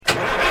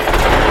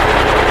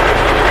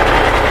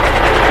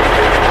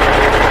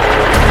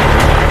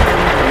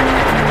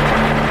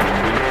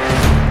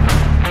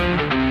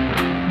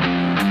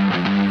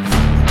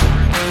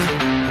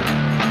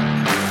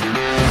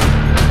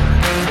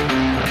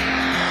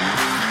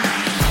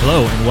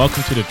Hello and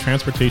welcome to the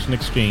Transportation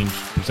Exchange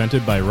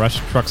presented by Rush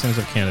Truck Centers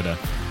of Canada.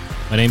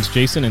 My name's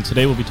Jason and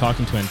today we'll be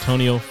talking to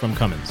Antonio from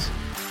Cummins.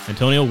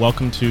 Antonio,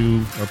 welcome to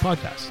our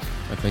podcast.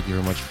 Thank you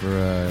very much for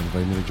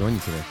inviting me to join you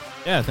today.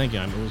 Yeah, thank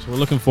you. We're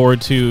looking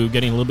forward to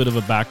getting a little bit of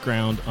a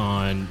background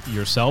on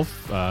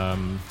yourself,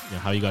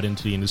 how you got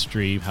into the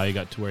industry, how you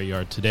got to where you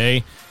are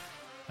today,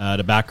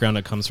 the background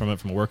that comes from it,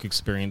 from work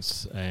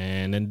experience,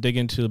 and then dig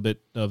into a bit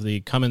of the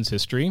Cummins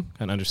history,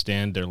 kind of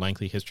understand their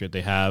lengthy history that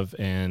they have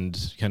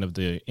and kind of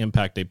the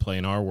impact they play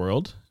in our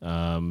world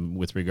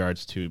with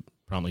regards to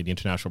probably the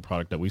international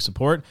product that we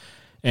support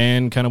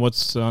and kind of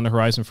what's on the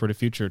horizon for the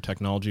future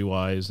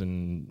technology-wise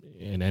and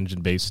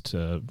engine-based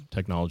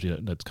technology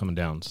that's coming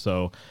down.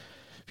 So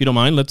if you don't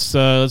mind,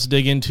 let's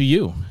dig into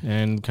you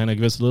and kind of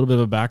give us a little bit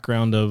of a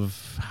background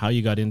of how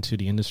you got into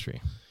the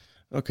industry.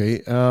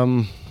 Okay.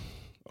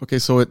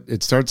 So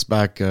it starts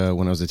back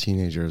when I was a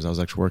teenager. I was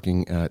actually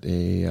working at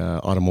a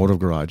automotive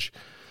garage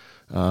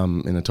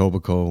in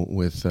Etobicoke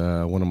with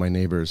one of my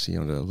neighbors. He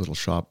owned a little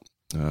shop.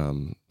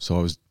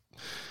 So I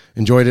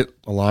enjoyed it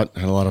a lot,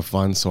 had a lot of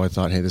fun. So I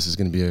thought, hey, this is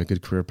going to be a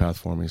good career path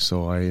for me.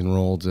 So I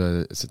enrolled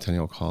at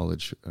Centennial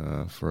College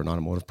for an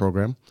automotive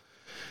program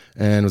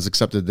and was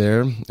accepted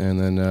there. And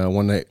then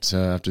one night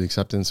after the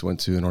acceptance, went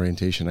to an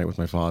orientation night with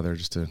my father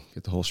just to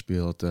get the whole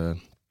spiel at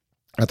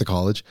the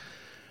college.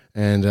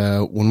 And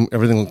when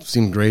everything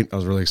seemed great, I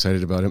was really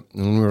excited about it.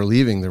 And when we were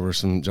leaving, there were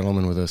some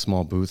gentlemen with a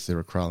small booth. They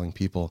were corralling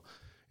people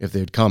if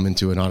they'd come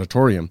into an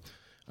auditorium.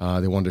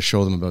 They wanted to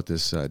show them about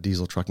this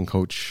diesel truck and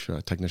coach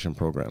technician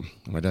program.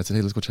 And my dad said,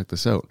 hey, let's go check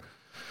this out.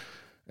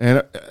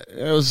 And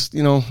I was,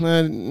 no,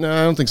 I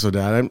don't think so,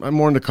 Dad. I'm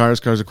more into cars.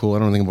 Cars are cool. I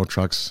don't think about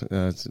trucks.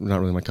 It's not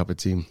really my cup of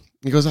tea.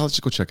 He goes, let's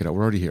just go check it out.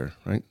 We're already here,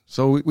 right?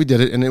 So we did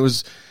it, and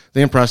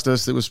they impressed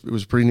us. It was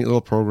a pretty neat little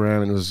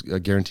program, and it was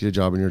guaranteed a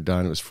job when you're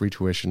done. It was free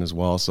tuition as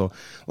well, so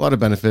a lot of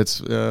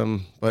benefits.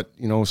 But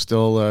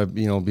still,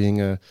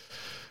 being a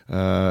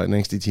an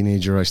angsty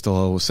teenager, I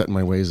still was set in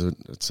my ways.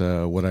 It's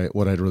what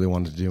I'd really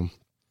wanted to do.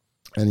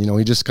 And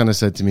he just kind of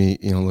said to me,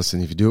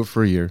 listen, if you do it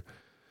for a year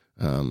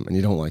and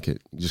you don't like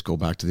it, you just go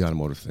back to the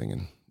automotive thing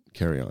and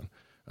carry on.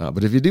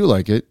 But if you do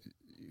like it,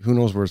 who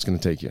knows where it's going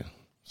to take you?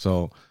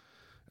 So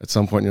at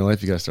some point in your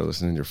life, you got to start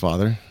listening to your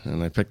father.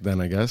 And I picked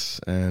then, I guess.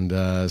 And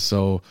the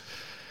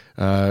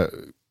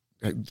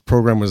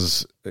program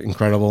was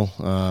incredible.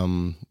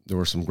 There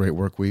were some great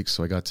work weeks.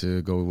 So I got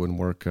to go and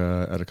work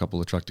at a couple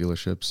of truck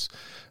dealerships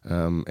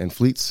and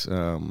fleets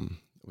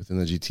within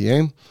the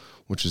GTA,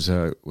 which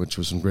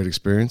was some great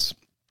experience.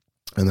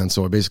 And then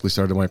so I basically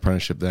started my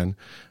apprenticeship then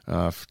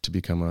to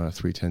become a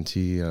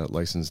 310T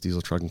licensed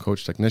diesel truck and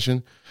coach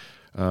technician.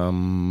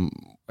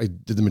 I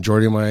did the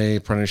majority of my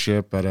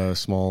apprenticeship at a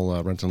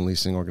small rental and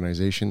leasing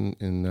organization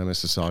in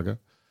Mississauga.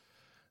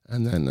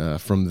 And then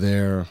from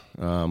there,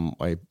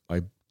 I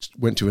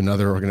went to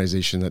another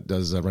organization that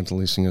does rental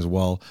leasing as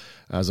well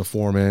as a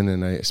foreman.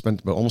 And I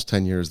spent about almost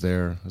 10 years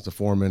there as a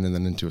foreman and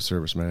then into a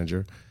service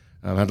manager.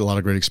 I had a lot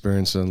of great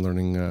experience in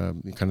learning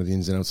kind of the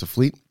ins and outs of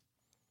fleet.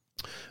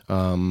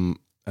 And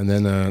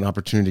then an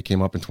opportunity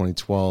came up in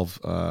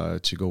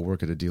 2012 to go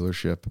work at a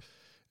dealership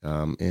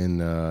in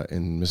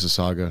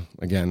Mississauga,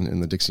 again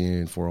in the Dixie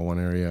Indian 401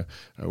 area,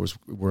 was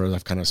where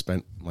I've kind of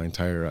spent my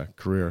entire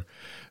career.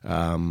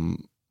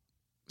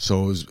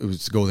 So it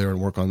was to go there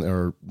and work on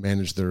or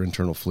manage their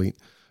internal fleet.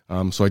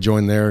 So I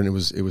joined there, and it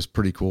was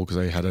pretty cool because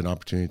I had an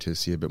opportunity to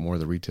see a bit more of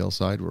the retail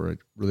side, where I'd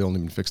really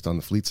only been fixed on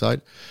the fleet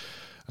side.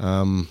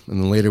 And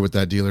then later with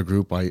that dealer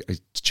group, I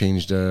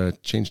changed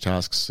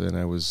tasks, and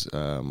I was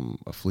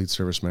a fleet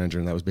service manager,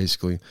 and that was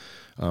basically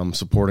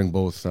supporting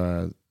both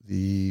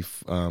the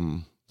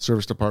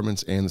service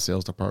departments and the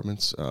sales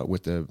departments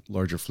with the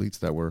larger fleets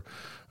that were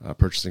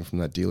purchasing from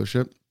that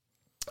dealership.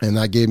 And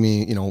that gave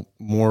me,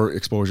 more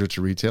exposure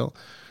to retail,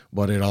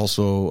 but it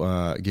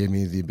also gave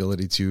me the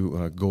ability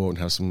to go out and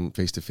have some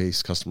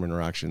face-to-face customer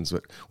interactions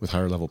with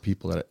higher level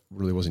people that I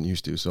really wasn't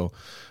used to. So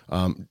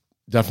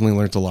definitely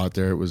learned a lot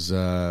there. It was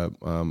a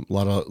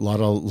lot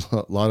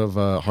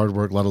of hard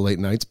work, a lot of late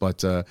nights, but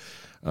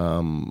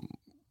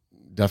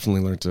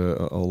definitely learned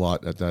a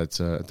lot at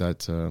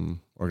that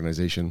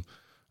organization.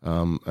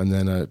 And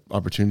then an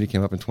opportunity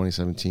came up in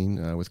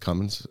 2017 with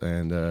Cummins,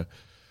 and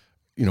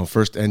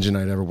first engine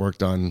I'd ever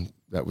worked on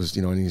that was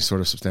any sort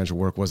of substantial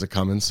work was at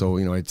Cummins. So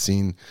I'd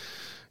seen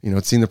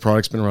the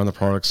products, been around the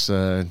products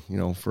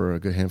for a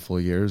good handful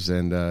of years,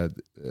 and the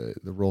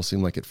role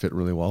seemed like it fit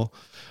really well.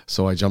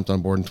 So I jumped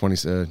on board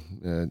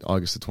in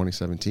August of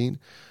 2017.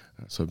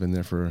 So I've been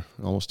there for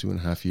almost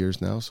 2.5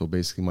 years now. So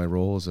basically my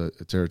role as a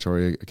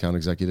territory account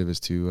executive is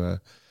to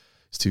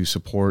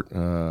support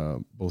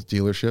both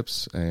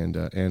dealerships and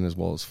as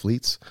well as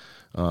fleets,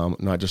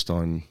 not just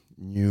on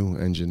new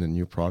engine and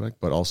new product,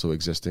 but also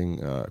existing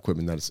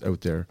equipment that's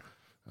out there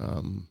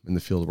in the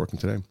field working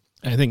today.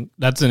 I think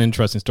that's an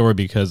interesting story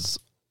because,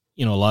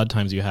 a lot of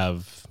times you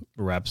have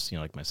reps,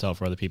 like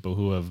myself or other people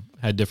who have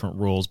had different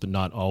roles, but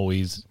not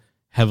always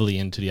heavily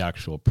into the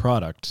actual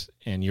product.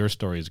 And your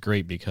story is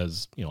great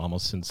because,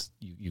 almost since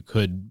you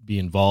could be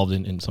involved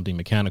in something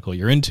mechanical,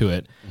 you're into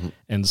it. Mm-hmm.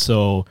 And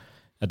so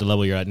at the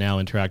level you're at now,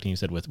 interacting, you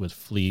said, with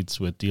fleets,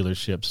 with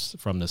dealerships,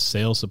 from the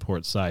sales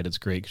support side, it's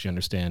great because you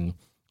understand,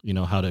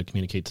 how to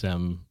communicate to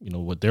them,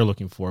 what they're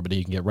looking for, but then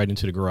you can get right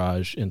into the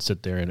garage and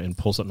sit there and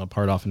pull something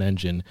apart off an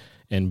engine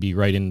and be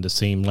right in the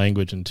same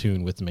language and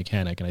tune with the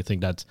mechanic. And I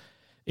think that's,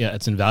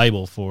 it's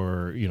invaluable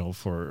for,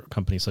 for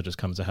companies such as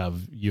Cummins to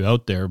have you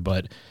out there.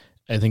 But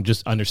I think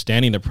just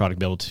understanding the product,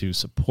 be able to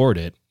support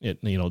it,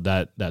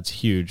 that's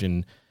huge.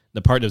 And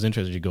the part that was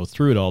interesting as you go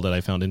through it all that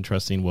I found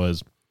interesting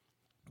was,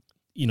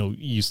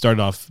 you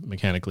started off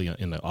mechanically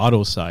in the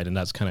auto side, and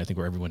that's kind of, I think,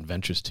 where everyone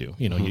ventures to.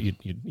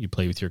 You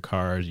play with your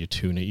cars, you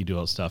tune it, you do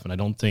all that stuff. And I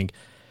don't think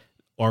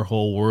our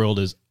whole world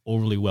is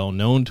overly well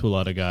known to a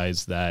lot of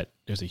guys that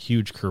there's a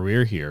huge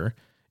career here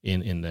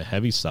in the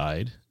heavy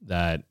side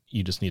that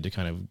you just need to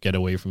kind of get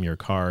away from your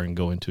car and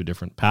go into a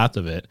different path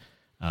of it.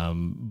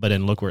 But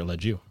then look where it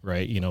led you,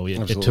 right?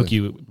 It took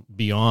you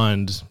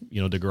beyond,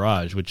 the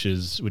garage, which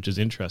is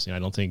interesting. I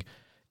don't think,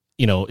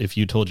 if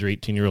you told your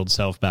 18-year-old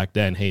self back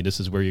then, hey, this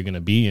is where you're going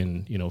to be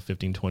in,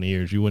 15, 20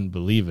 years, you wouldn't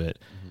believe it.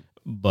 Mm-hmm.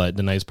 But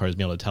the nice part is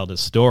being able to tell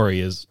this story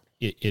is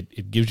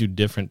it gives you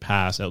different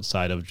paths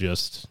outside of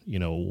just,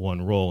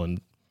 one role. And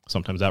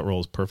sometimes that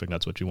role is perfect.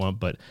 That's what you want.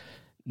 But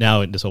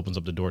now this opens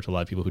up the door to a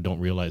lot of people who don't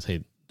realize,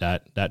 hey,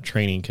 that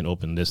training can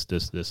open this,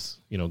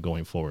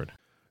 going forward.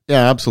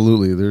 Yeah,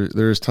 absolutely.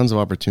 There's tons of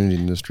opportunity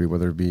in the industry,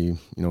 whether it be,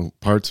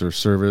 parts or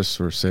service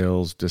or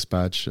sales,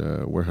 dispatch,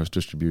 warehouse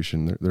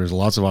distribution. There's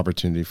lots of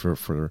opportunity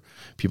for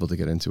people to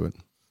get into it.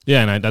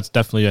 Yeah, and that's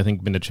definitely, I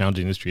think, been the challenge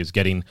in the industry is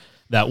getting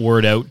that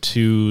word out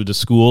to the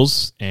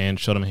schools and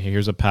show them, hey,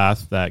 here's a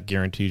path that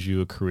guarantees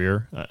you a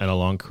career and a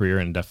long career,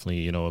 and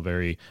definitely, a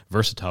very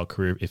versatile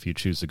career if you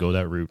choose to go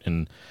that route.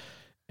 And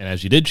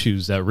as you did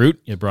choose that route,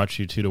 it brought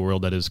you to the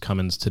world that is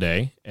Cummins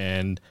today.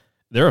 And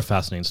they're a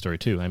fascinating story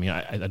too. I mean,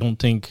 I don't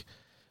think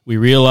we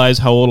realize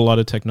how old a lot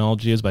of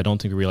technology is, but I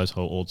don't think we realize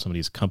how old some of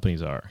these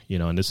companies are.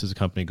 And this is a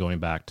company going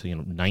back to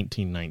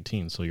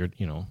 1919. So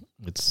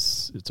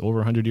it's over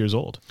 100 years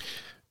old.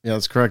 Yeah,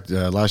 that's correct.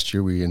 Last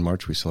year, in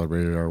March, we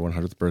celebrated our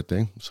 100th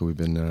birthday. So we've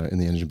been in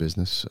the engine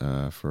business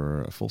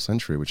for a full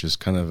century, which is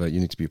kind of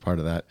unique to be a part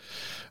of that.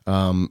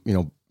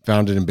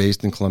 Founded and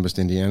based in Columbus,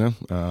 Indiana.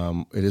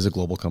 It is a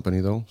global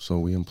company, though, so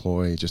we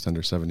employ just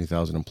under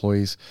 70,000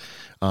 employees,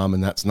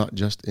 and that's not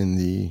just in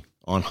the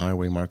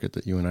on-highway market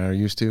that you and I are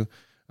used to.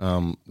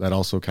 That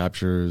also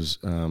captures,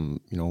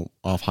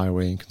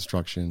 off-highway and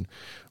construction,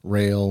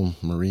 rail,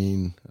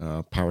 marine,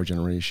 power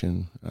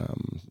generation,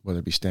 whether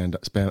it be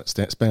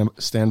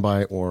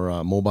standby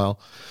or mobile.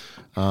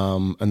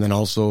 And then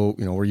also,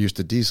 we're used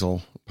to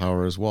diesel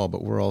power as well,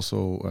 but we're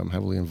also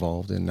heavily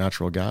involved in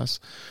natural gas.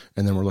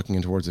 And then we're looking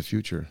towards the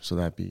future. So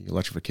that'd be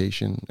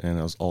electrification.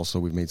 And also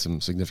we've made some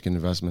significant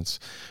investments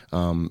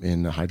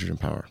in hydrogen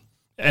power.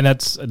 And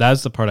that's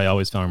the part I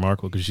always found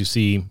remarkable, because you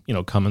see,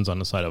 Cummins on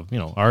the side of,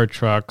 our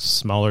trucks,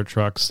 smaller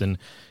trucks, and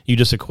you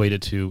just equate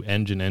it to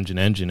engine.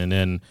 And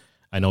then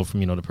I know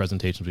from, the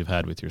presentations we've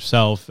had with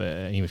yourself,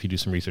 even if you do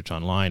some research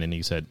online, and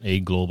you said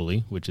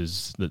globally, which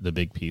is the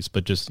big piece,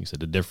 but just, you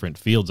said the different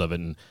fields of it.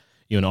 And,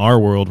 in our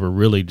world, we're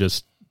really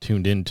just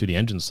tuned into the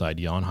engine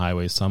side, on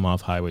highway, some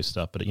off highway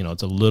stuff, but,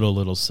 it's a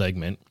little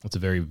segment. It's a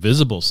very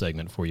visible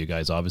segment for you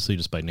guys, obviously,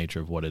 just by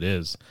nature of what it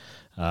is.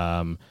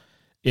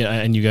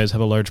 And you guys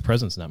have a large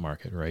presence in that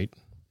market, right?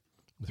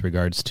 With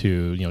regards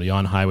to, the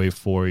on-highway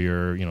for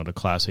your, the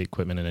Class 8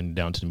 equipment, and then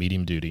down to the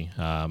medium duty,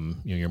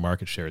 your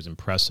market share is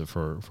impressive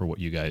for what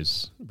you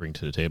guys bring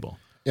to the table.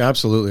 Yeah,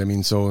 absolutely. I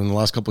mean, so in the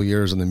last couple of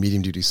years on the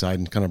medium duty side,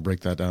 and kind of break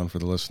that down for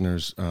the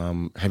listeners,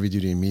 heavy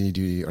duty and medium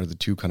duty are the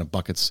two kind of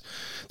buckets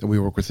that we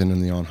work within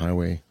in the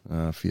on-highway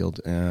field.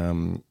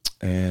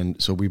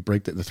 And so we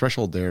break the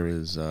threshold there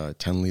is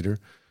 10 liter.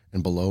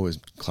 And below is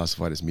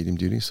classified as medium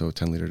duty, so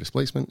 10-liter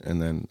displacement,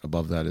 and then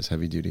above that is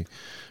heavy duty.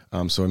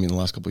 So, the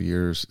last couple of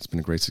years, it's been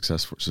a great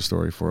success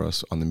story for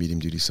us on the medium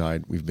duty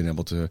side. We've been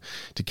able to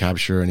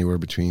capture anywhere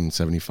between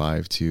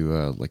 75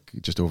 to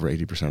just over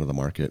 80% of the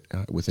market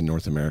within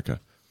North America.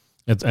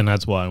 And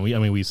that's why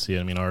we see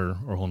it. Our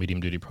whole medium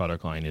duty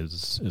product line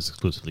is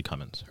exclusively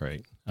Cummins,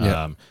 right?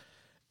 Yeah.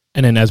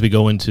 And then as we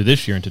go into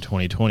this year, into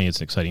 2020, it's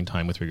an exciting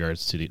time with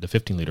regards to the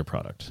 15-liter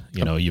product.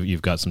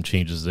 You've got some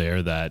changes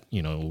there that,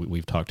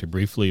 we've talked to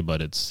briefly,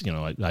 but it's,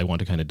 I want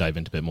to kind of dive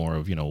into a bit more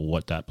of,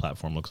 what that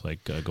platform looks like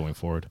going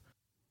forward.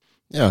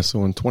 Yeah,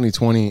 so in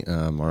 2020,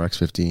 our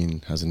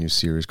X15 has a new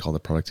series called the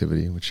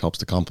Productivity, which helps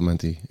to complement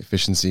the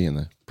efficiency and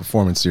the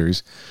performance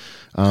series.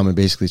 And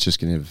basically it's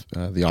just going to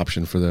give the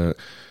option for the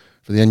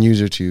end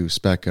user to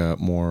spec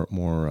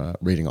more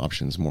rating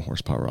options, more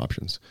horsepower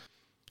options.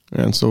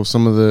 And so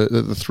some of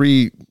the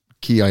three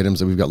key items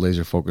that we've got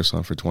laser focus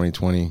on for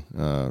 2020,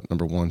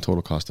 number one,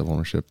 total cost of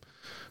ownership.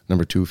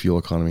 Number two, fuel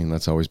economy, and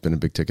that's always been a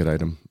big ticket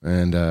item.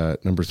 And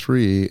number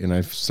three, and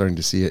I'm starting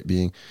to see it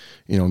being,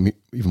 even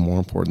more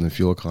important than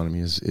fuel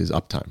economy is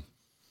uptime.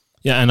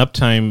 Yeah, and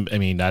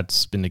uptime,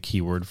 that's been the key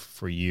word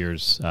for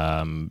years.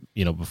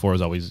 Before it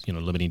was always,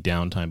 limiting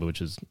downtime, but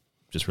which is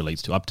just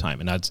relates to uptime.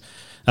 And that's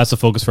the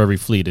focus for every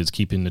fleet, is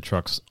keeping the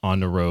trucks on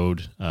the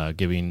road,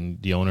 giving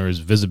the owners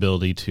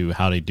visibility to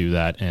how they do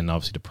that, and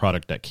obviously the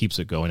product that keeps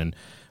it going. And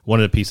one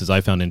of the pieces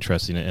I found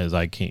interesting as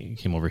I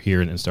came over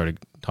here and started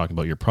talking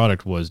about your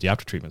product was the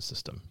after treatment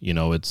system.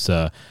 It's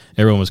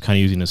everyone was kind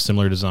of using a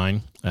similar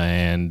design,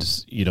 and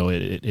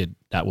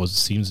that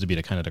seems to be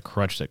the kind of the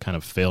crutch that kind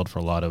of failed for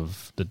a lot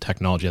of the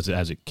technology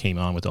as it came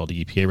on with all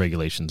the EPA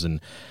regulations. And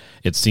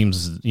it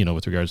seems,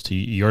 with regards to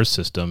your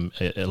system,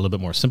 a little bit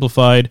more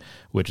simplified,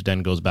 which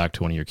then goes back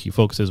to one of your key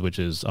focuses, which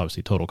is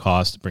obviously total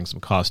cost, bring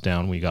some cost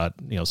down. We got,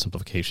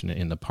 simplification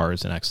in the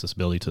parts and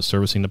accessibility to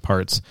servicing the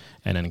parts,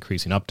 and then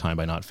increasing uptime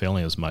by not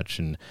failing as much.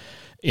 And,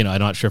 I'm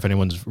not sure if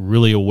anyone's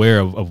really aware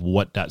of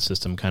what that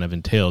system kind of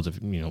entails, if,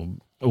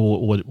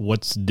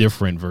 what's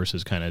different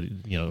versus kind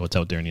of, what's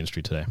out there in the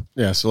industry today.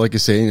 Yeah. So like you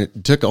say,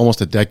 it took almost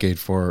a decade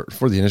for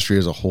the industry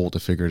as a whole to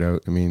figure it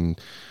out. I mean,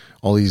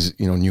 all these,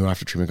 new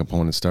after treatment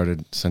components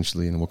started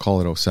essentially, and we'll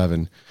call it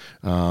 07.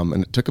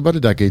 And it took about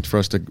a decade for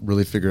us to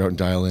really figure out and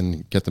dial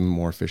in, get them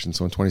more efficient.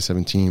 So in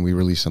 2017, we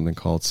released something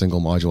called single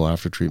module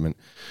after treatment.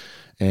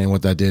 And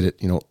what that did,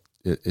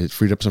 it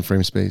freed up some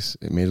frame space.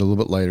 It made it a little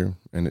bit lighter,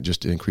 and it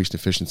just increased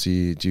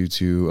efficiency due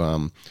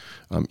to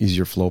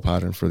easier flow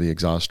pattern for the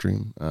exhaust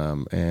stream,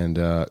 and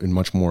a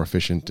much more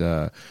efficient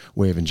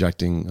way of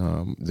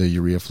injecting the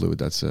urea fluid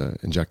that's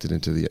injected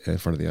into in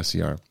front of the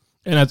SCR.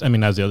 And that's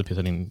the other piece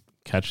I didn't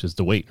catch, is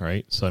the weight,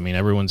 right? So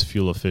everyone's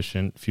fuel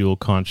efficient, fuel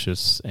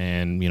conscious,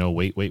 and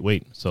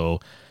weight. So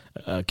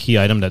a key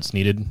item that's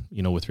needed,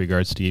 with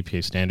regards to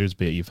EPA standards,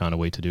 but you found a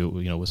way to do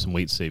it, with some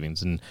weight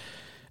savings. And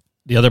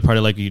the other part,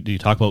 you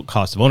talk about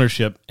cost of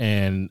ownership,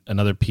 and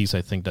another piece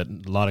I think that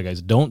a lot of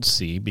guys don't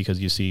see,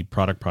 because you see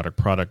product,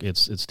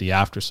 it's the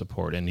after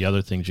support and the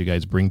other things you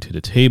guys bring to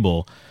the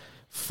table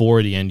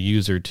for the end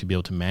user to be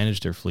able to manage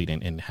their fleet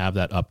and have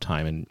that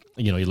uptime. And,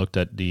 you looked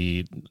at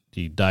the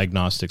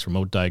diagnostics,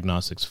 remote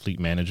diagnostics, fleet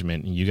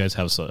management, and you guys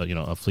have,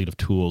 a fleet of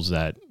tools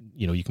that,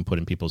 you can put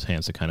in people's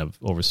hands to kind of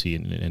oversee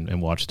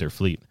and watch their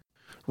fleet.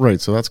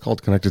 Right, so that's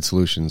called Connected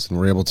Solutions, and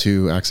we're able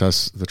to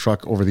access the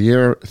truck over the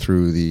air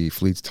through the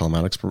fleet's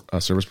telematics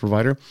service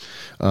provider.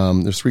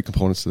 There's three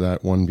components to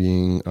that, one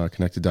being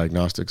Connected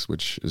Diagnostics,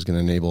 which is going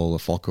to enable the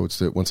fault codes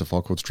that once a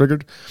fault code's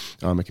triggered,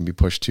 it can be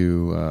pushed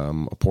to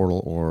a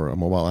portal or a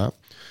mobile app.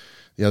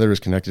 The other is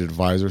Connected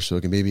Advisor, so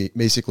it can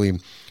basically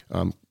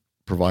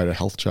provide a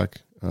health check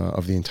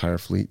of the entire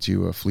fleet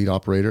to a fleet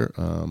operator,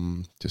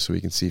 just so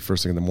you can see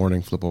first thing in the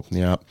morning, flip open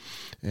the app,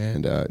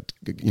 and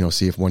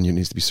see if one unit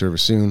needs to be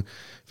serviced soon.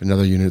 If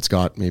another unit's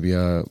got maybe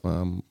a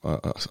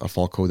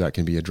fault code that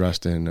can be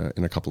addressed in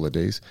a couple of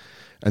days.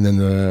 And then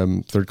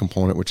the third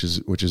component, which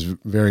is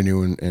very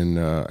new and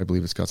I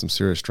believe it's got some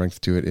serious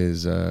strength to it,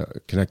 is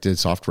connected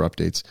software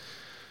updates.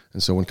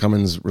 And so when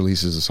Cummins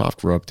releases a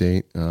software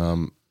update,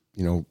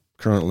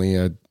 currently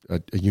a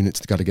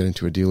unit's got to get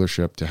into a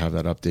dealership to have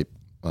that update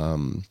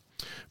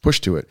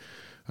pushed to it.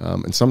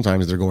 And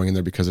sometimes they're going in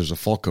there because there's a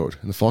fault code,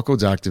 and the fault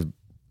code's active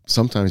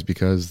sometimes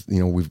because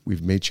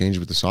we've made changes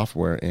with the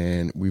software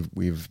and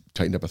we've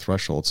tightened up a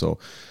threshold, so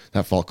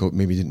that fault code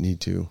maybe didn't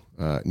need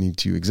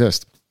to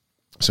exist.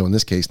 So in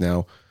this case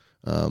now,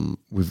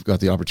 we've got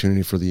the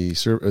opportunity for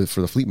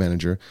the fleet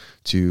manager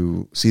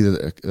to see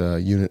that a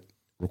unit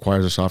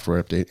requires a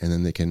software update, and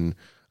then they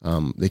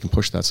can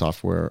push that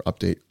software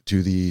update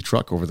to the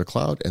truck over the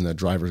cloud, and the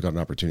driver's got an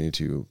opportunity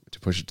to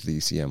push it to the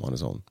ECM on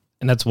his own.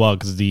 And that's wild,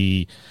 because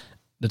the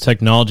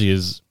technology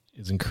is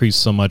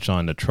increased so much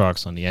on the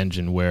trucks, on the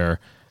engine,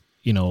 where,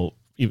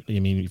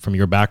 from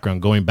your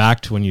background, going back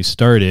to when you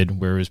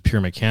started, where it was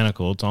pure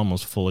mechanical, it's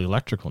almost fully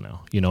electrical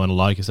now. And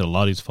like I said, a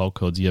lot of these fault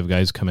codes, you have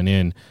guys coming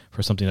in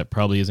for something that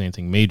probably isn't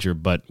anything major,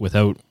 but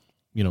without,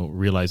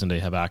 realizing they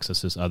have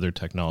access to this other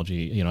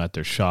technology, at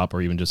their shop,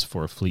 or even just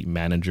for a fleet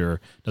manager,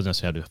 doesn't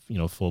necessarily have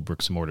to, full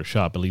bricks and mortar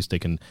shop. At least they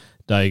can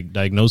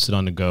diagnose it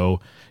on the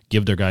go,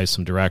 give their guys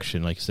some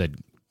direction. Like you said,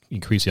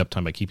 increase the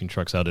uptime by keeping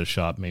trucks out of the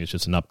shop. Maybe it's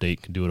just an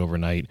update, can do it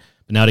overnight.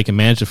 But now they can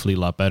manage the fleet a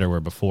lot better,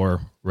 where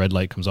before red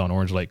light comes on,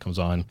 orange light comes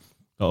on,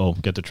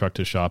 get the truck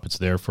to the shop. It's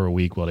there for a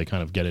week while they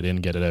kind of get it in,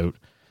 get it out.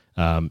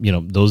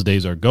 Those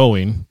days are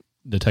going.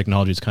 The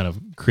technology is kind of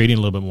creating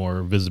a little bit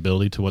more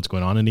visibility to what's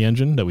going on in the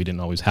engine that we didn't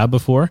always have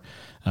before.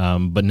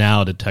 But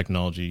now the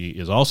technology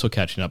is also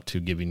catching up to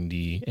giving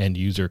the end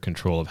user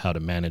control of how to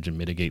manage and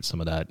mitigate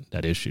some of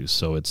that issue.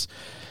 So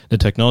the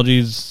technology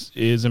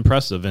is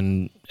impressive.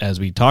 And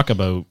as we talk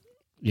about,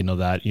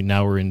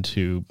 now we're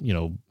into,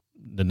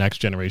 the next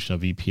generation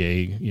of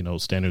EPA,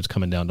 standards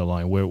coming down the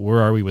line. Where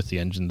are we with the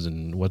engines,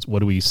 and what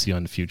do we see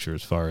on the future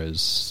as far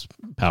as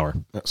power?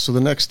 So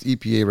the next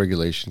EPA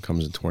regulation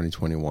comes in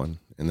 2021,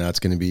 and that's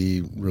going to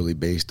be really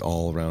based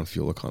all around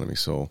fuel economy.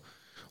 So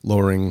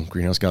lowering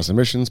greenhouse gas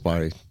emissions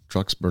by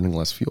trucks burning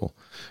less fuel.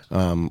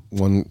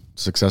 One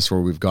success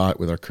story we've got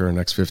with our current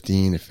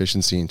X15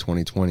 efficiency in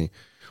 2020,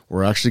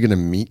 we're actually going to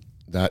meet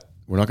that.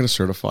 We're not going to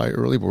certify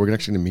early, but we're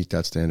actually going to meet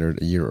that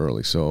standard a year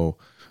early. So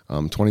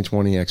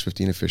 2020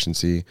 X15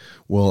 efficiency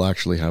will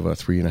actually have a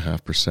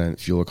 3.5%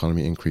 fuel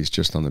economy increase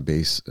just on the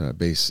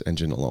base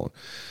engine alone.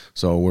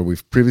 So where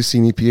we've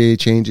previously seen EPA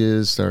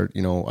changes start,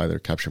 either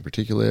capturing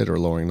particulate or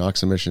lowering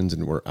NOx emissions,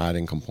 and we're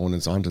adding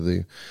components onto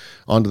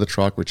the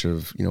truck, which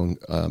have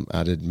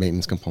added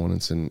maintenance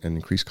components and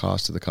increased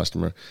costs to the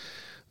customer.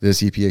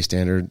 This EPA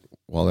standard,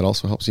 while it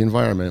also helps the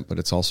environment, but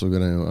it's also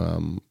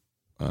going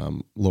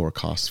to lower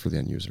costs for the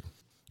end user.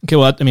 Okay,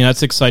 well, I mean,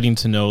 that's exciting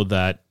to know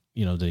that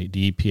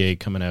the EPA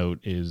coming out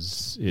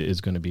is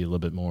going to be a little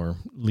bit more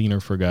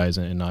leaner for guys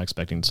and not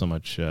expecting so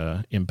much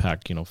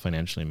impact,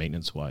 financially and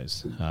maintenance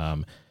wise.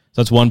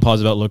 So that's one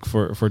positive outlook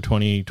for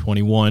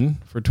 2021.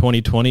 For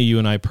 2020, you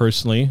and I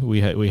personally,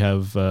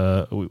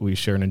 we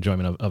share an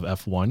enjoyment of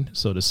F1.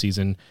 So the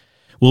season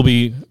will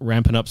be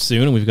ramping up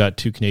soon, and we've got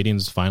 2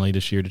 Canadians finally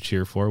this year to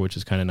cheer for, which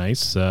is kind of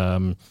nice. What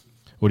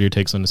are your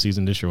takes on the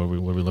season this year? What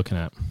are we looking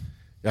at?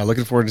 Yeah,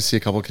 looking forward to see a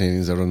couple of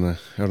Canadians out on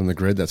the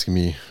grid. That's gonna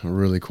be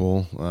really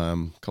cool. A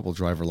couple of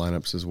driver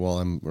lineups as well,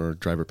 or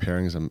driver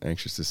pairings. I'm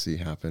anxious to see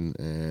happen,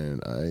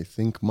 and I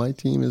think my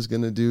team is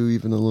gonna do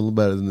even a little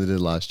better than they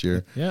did last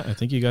year. Yeah, I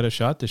think you got a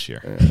shot this year.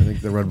 I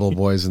think the Red Bull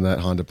boys and that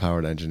Honda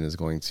powered engine is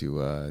going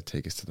to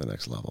take us to the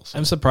next level. So.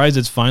 I'm surprised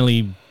it's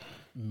finally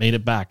made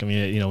it back. I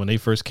mean, when they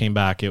first came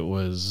back, it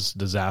was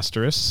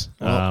disastrous,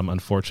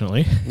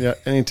 unfortunately. Yeah,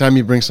 anytime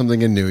you bring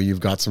something in new, you've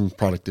got some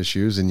product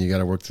issues, and you got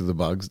to work through the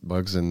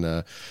bugs.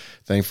 And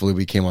thankfully,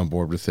 we came on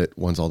board with it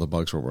once all the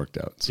bugs were worked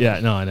out. So.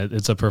 Yeah, no, and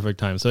it's a perfect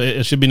time. So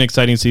it should be an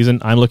exciting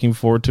season. I'm looking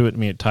forward to it. I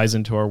mean, it ties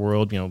into our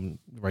world,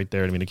 right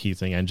there. I mean, the key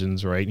thing,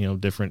 engines, right?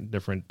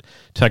 Different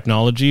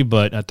technology,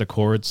 but at the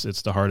core,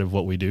 it's the heart of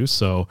what we do.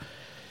 So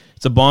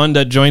it's a bond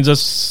that joins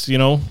us,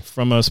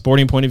 from a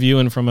sporting point of view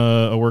and from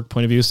a work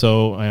point of view.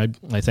 So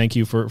I thank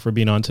you for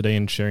being on today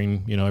and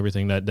sharing,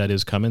 everything that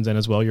is Cummins, and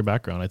as well your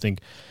background. I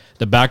think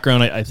the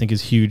background I think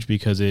is huge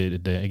because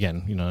it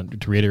again,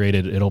 to reiterate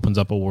it, it opens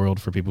up a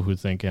world for people who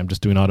think, I'm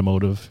just doing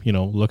automotive.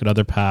 Look at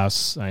other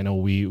paths. I know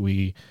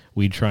we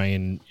try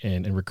and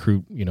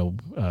recruit,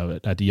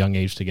 at the young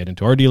age to get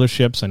into our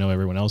dealerships. I know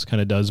everyone else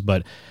kind of does,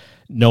 but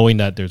knowing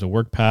that there's a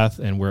work path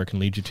and where it can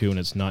lead you to, and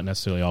it's not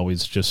necessarily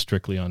always just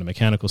strictly on the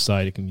mechanical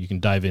side. You can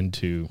dive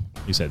into,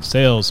 you said,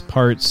 sales,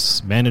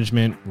 parts,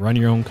 management, run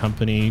your own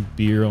company,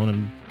 be your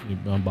own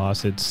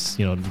boss. It's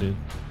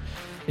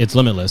it's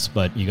limitless,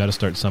 but you got to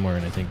start somewhere.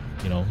 And I think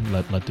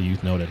let the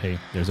youth know that, hey,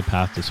 there's a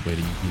path this way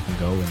that you can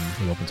go,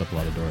 and it opens up a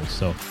lot of doors.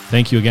 So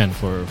thank you again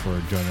for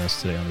joining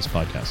us today on this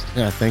podcast.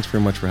 Yeah, thanks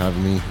very much for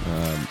having me.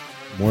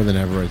 More than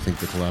ever, I think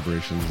the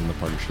collaborations and the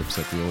partnerships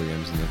that the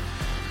OEMs and the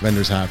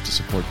vendors have to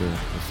support the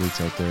fleets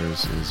out there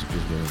is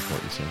really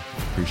important. So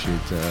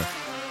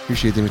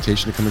appreciate the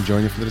invitation to come and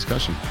join you for the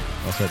discussion.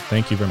 Well said.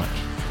 Thank you very much.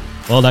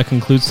 Well, that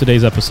concludes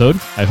today's episode.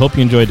 I hope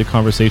you enjoyed the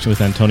conversation with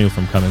Antonio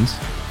from Cummins.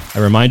 I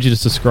remind you to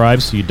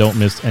subscribe so you don't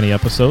miss any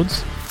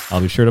episodes.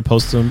 I'll be sure to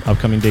post some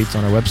upcoming dates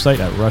on our website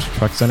at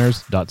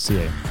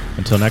rushtruckcenters.ca.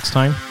 Until next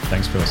time,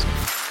 thanks for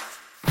listening.